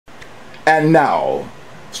And now,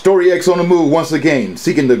 Story X on the move once again,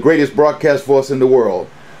 seeking the greatest broadcast force in the world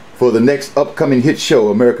for the next upcoming hit show,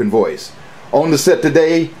 American Voice. On the set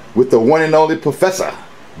today with the one and only Professor,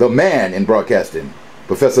 the man in broadcasting,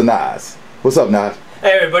 Professor Nas. What's up, Nas?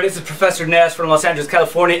 Hey everybody, this is Professor Nas from Los Angeles,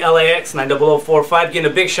 California, LAX 90045.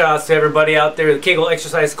 Getting a big shout out to everybody out there, the Kegel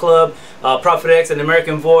Exercise Club, Prophet X, and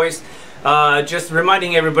American Voice. Just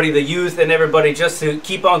reminding everybody, the youth and everybody, just to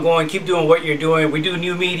keep on going, keep doing what you're doing. We do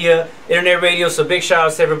new media, internet radio, so big shout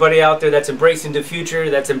outs to everybody out there that's embracing the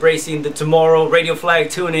future, that's embracing the tomorrow. Radio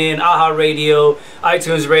Flag, tune in, AHA Radio,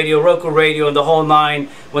 iTunes Radio, Roku Radio, and the whole nine.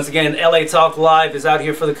 Once again, LA Talk Live is out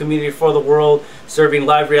here for the community, for the world, serving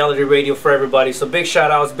live reality radio for everybody. So big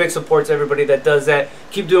shout outs, big support to everybody that does that.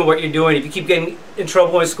 Keep doing what you're doing. If you keep getting in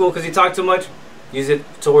trouble in school because you talk too much, use it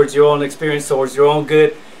towards your own experience, towards your own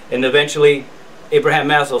good. And eventually, Abraham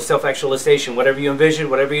Maslow, self-actualization, whatever you envision,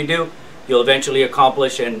 whatever you do, you'll eventually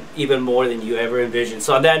accomplish, and even more than you ever envisioned.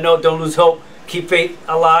 So on that note, don't lose hope, keep faith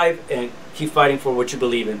alive, and keep fighting for what you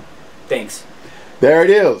believe in. Thanks. There it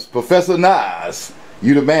is, Professor Nas.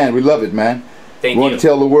 You the man, we love it, man. Thank you. We want to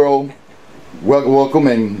tell the world, welcome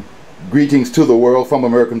and greetings to the world from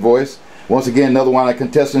American Voice. Once again, another one of our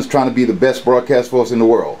contestants trying to be the best broadcast force in the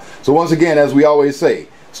world. So once again, as we always say,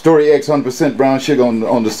 Story X 100% Brown Sugar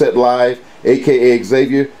on the set live, aka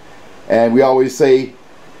Xavier. And we always say,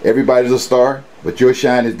 everybody's a star, but your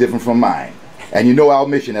shine is different from mine. And you know our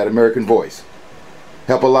mission at American Voice.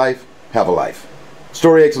 Help a life, have a life.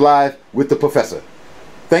 Story X Live with the Professor.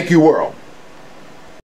 Thank you, world.